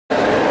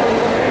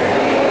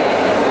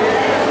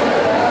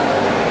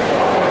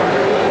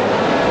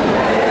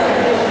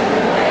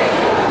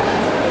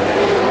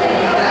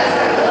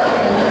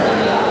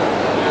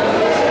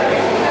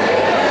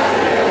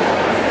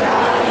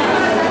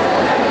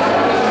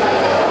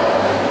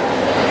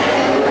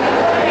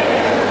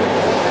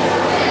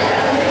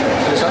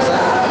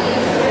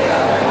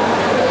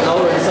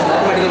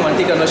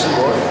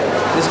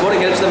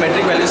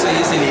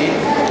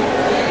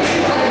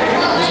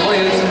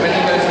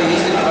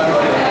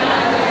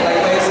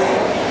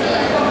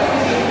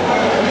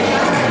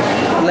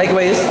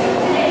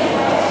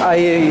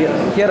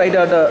here write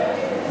out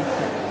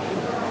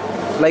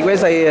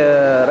likewise I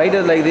write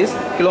it like this: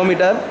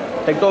 kilometer,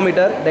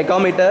 hectometer,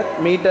 decameter,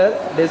 meter,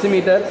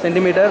 decimeter,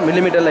 centimeter,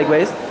 millimeter.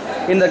 Likewise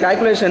in the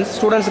calculations,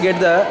 students get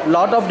the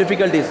lot of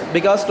difficulties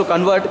because to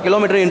convert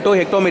kilometer into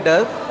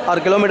hectometer or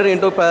kilometer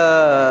into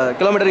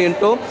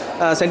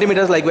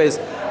centimeters. Likewise,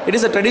 it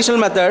is a traditional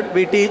method.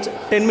 We teach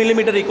 10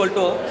 millimeter equal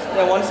to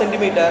 1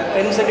 centimeter,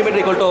 10 centimeter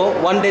equal to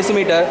 1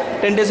 decimeter,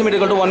 10 decimeter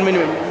equal to 1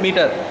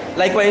 meter.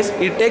 Likewise,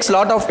 it takes a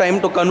lot of time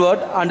to convert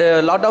and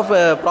a lot of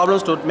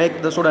problems to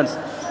make the students.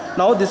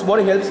 Now this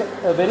board helps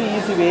a very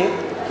easy way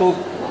to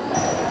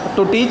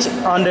teach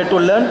and to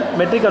learn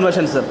metric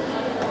conversions.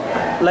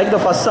 Like the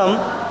first sum,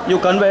 you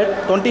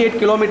convert 28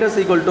 kilometers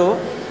equal to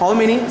how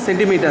many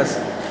centimeters?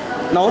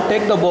 Now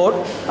take the board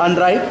and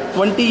write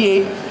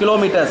 28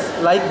 kilometers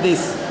like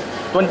this,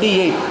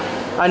 28,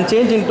 and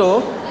change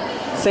into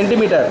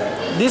centimeter.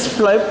 This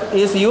flip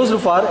is used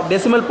for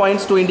decimal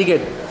points to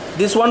indicate.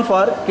 This one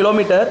for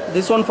kilometer,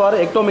 this one for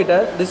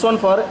hectometer, this one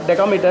for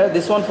decameter,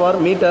 this one for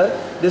meter,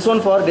 this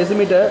one for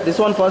decimeter, this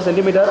one for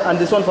centimeter, and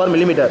this one for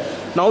millimeter.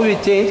 Now we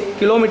change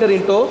kilometer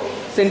into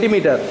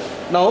centimeter.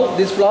 Now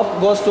this flop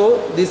goes to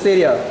this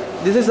area.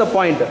 This is the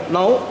point.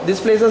 Now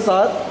these places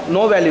are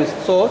no values,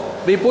 so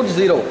we put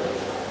 0.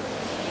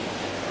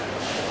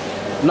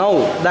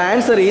 Now the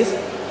answer is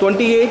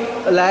 28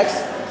 lakhs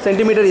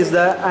centimeter is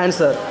the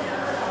answer.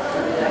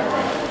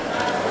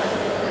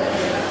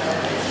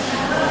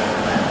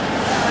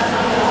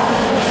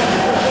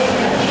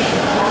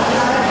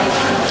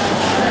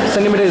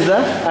 Centimeter is the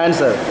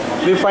answer.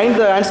 We find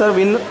the answer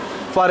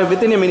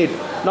within a minute.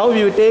 Now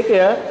we will take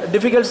a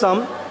difficult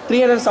sum.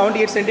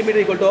 378 centimeter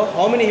equal to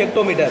how many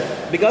hectometer?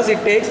 Because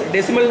it takes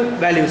decimal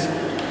values.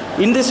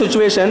 In this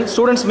situation,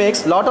 students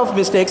makes lot of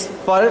mistakes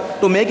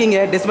to making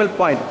a decimal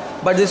point.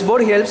 But this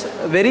board helps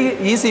very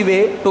easy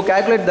way to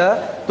calculate the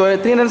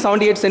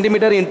 378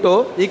 centimeter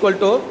into equal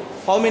to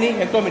how many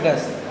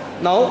hectometers.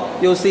 Now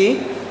you see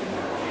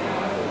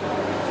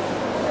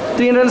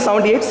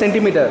 378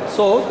 centimeter.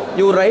 So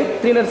you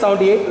write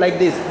 378 like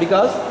this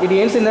because it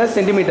ends in a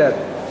centimeter.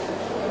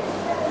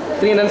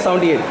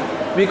 378.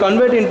 We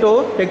convert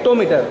into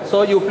hectometer.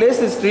 So you place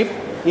this strip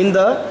in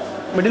the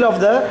middle of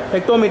the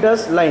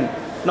hectometers line.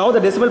 Now the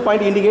decimal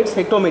point indicates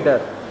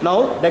hectometer.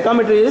 Now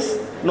decameter is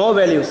no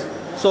values.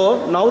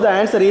 So now the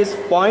answer is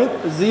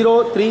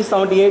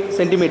 0.0378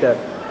 centimeter.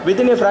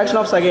 Within a fraction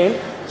of second,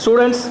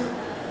 students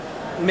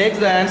make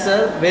the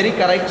answer very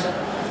correct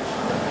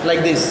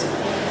like this.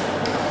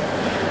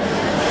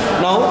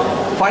 Now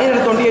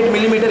 528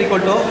 millimeter equal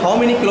to how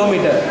many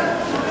kilometer?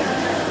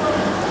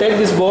 Take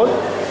this board,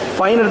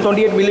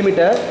 528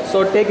 millimeter.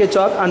 So take a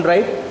chalk and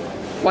write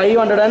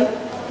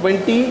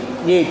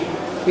 528.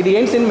 It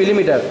ends in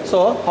millimeter.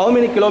 So how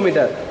many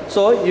kilometer?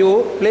 So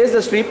you place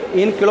the strip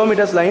in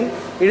kilometers line.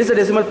 It is a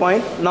decimal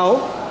point. Now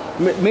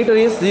meter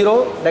is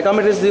 0,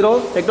 decameter is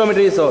 0, hectometer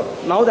is 0.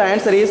 Now the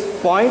answer is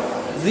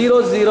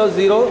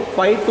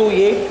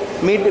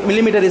 0.000528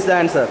 millimeter is the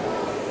answer.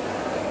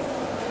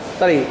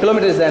 Sorry,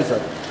 kilometer is the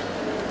answer.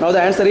 Now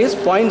the answer is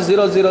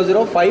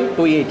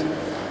 0.000528.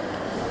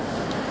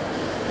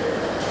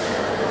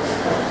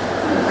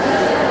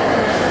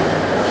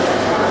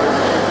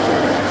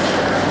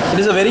 It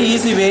is a very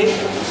easy way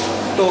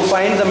to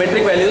find the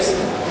metric values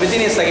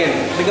within a second,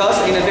 because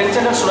in a 10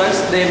 standard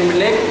students they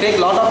take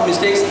lot of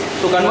mistakes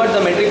to convert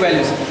the metric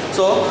values.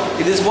 So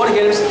this board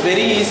helps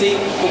very easy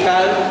to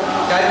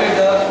calculate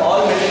the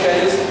all metric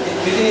values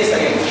within a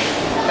second.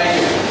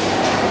 Thank you.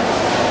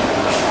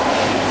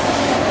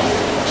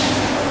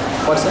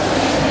 What's that?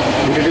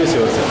 Introduce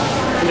yourself.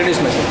 Introduce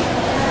myself.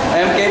 I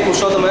am K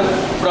Purushothaman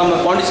from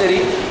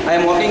Pondy. I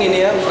am working in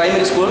a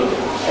primary school.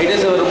 It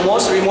is our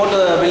most remote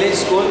village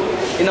school.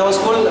 In our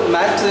school,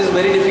 maths is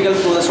very difficult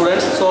to the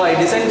students, so I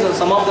designed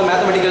some of the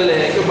mathematical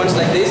equipments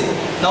like this.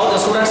 Now the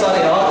students are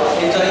all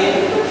enjoying.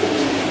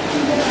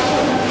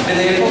 With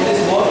the help of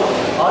this board,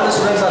 all the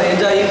students are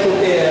enjoying to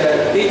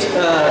teach,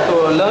 to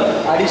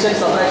learn addition,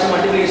 subtraction,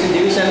 multiplication,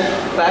 division,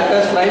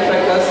 factors, prime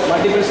factors,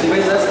 multiples,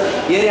 divisors,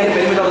 area and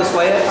perimeter of the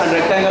square and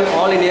rectangle,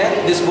 all in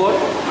this board.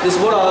 This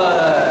board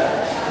are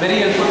very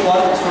helpful for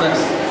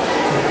students.